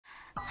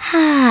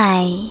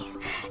Hi!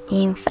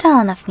 In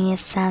front of me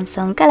is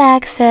Samsung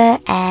Galaxy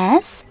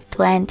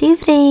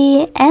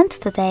S23 and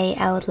today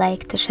I would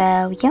like to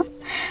show you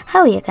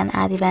how you can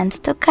add events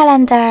to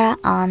calendar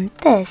on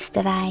this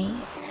device.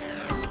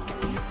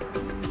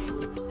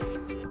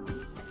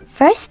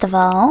 First of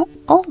all,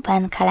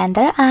 open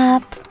Calendar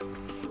app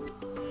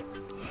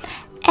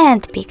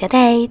and pick a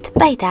date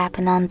by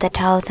tapping on the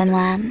chosen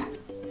one.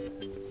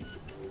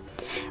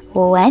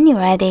 When you're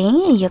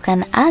ready, you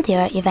can add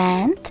your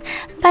event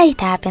by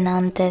tapping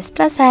on this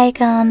plus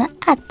icon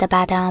at the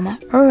bottom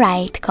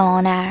right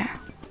corner.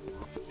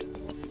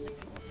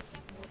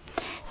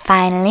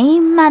 Finally,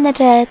 manage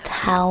it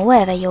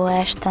however you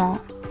wish to.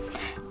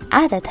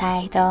 Add a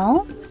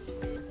title.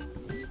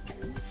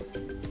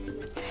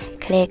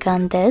 Click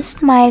on this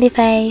smiley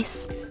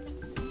face.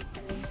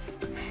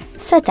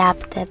 Set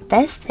up the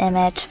best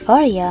image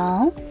for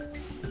you.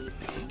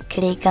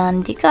 Click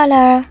on the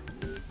color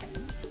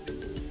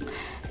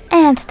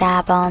and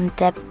tap on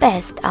the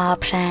best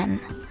option.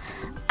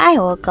 I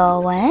will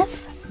go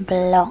with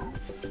blue.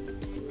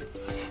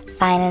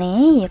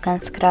 Finally, you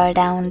can scroll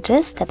down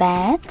just a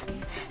bit,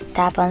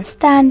 tap on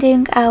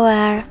starting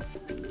hour,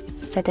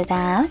 set it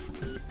up,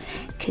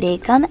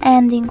 click on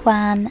ending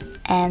one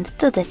and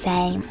do the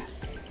same.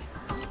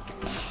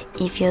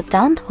 If you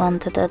don't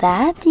want to do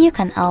that, you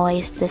can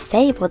always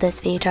disable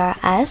this feature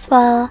as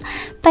well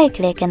by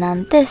clicking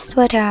on this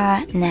sweater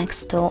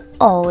next to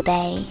all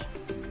day.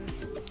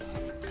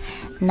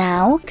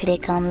 Now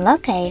click on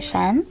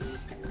location,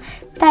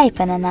 type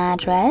in an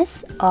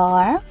address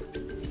or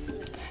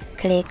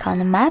click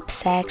on map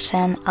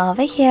section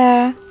over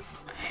here,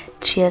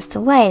 choose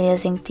while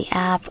using the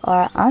app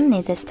or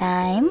only this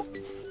time,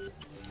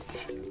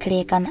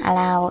 click on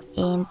allow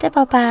in the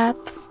pop-up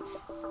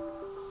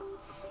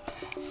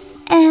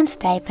and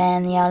type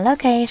in your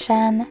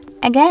location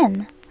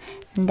again,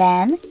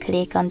 then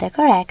click on the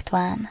correct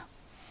one.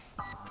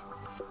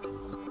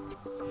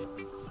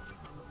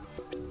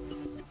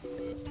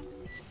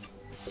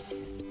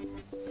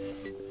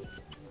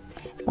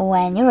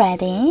 When you're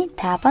ready,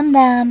 tap on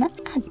Done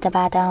at the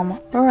bottom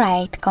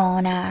right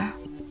corner.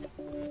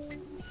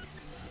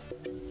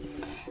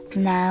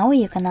 Now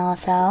you can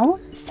also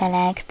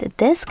select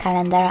this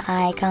calendar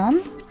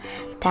icon,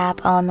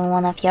 tap on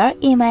one of your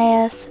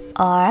emails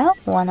or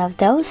one of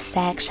those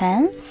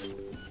sections,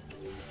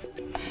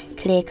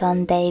 click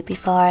on Day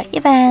Before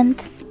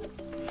Event,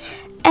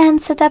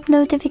 and set up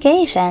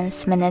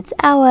notifications minutes,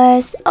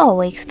 hours, or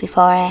weeks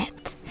before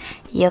it.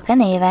 You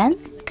can even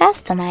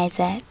customize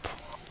it.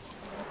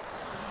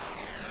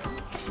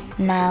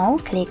 Now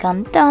click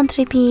on Don't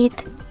Repeat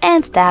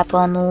and tap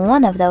on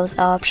one of those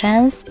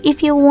options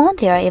if you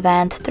want your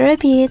event to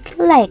repeat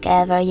like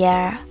every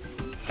year.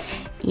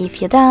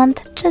 If you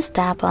don't, just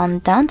tap on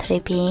Don't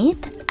Repeat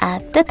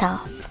at the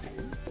top.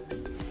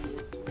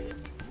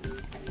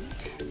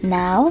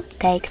 Now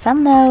take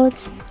some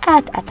notes,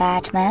 add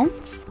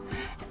attachments,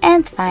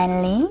 and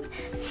finally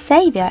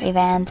save your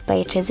event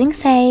by choosing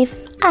Save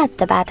at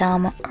the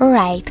bottom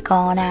right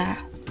corner.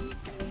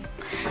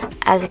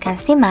 As you can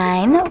see,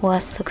 mine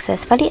was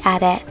successfully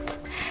added.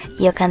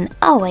 You can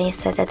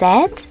always edit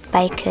it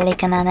by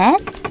clicking on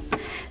it,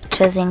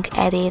 choosing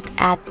Edit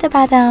at the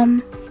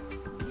bottom,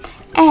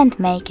 and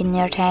making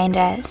your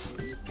changes.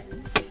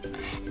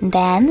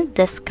 Then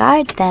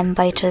discard them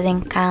by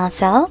choosing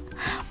Cancel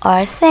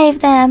or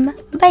save them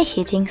by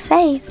hitting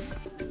Save.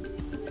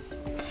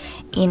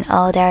 In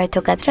order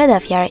to get rid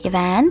of your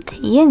event,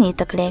 you need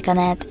to click on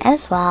it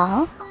as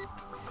well.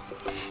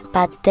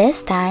 But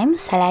this time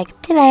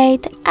select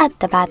Delete at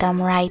the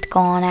bottom right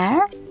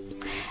corner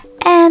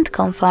and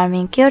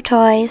confirming your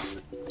choice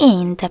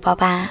in the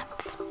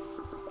pop-up.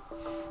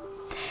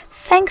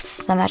 Thanks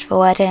so much for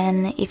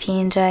watching. If you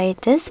enjoyed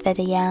this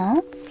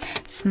video,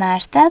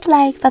 smash that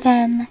like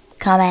button,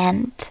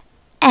 comment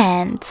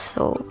and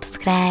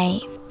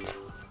subscribe.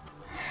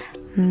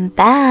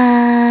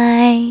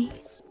 Bye!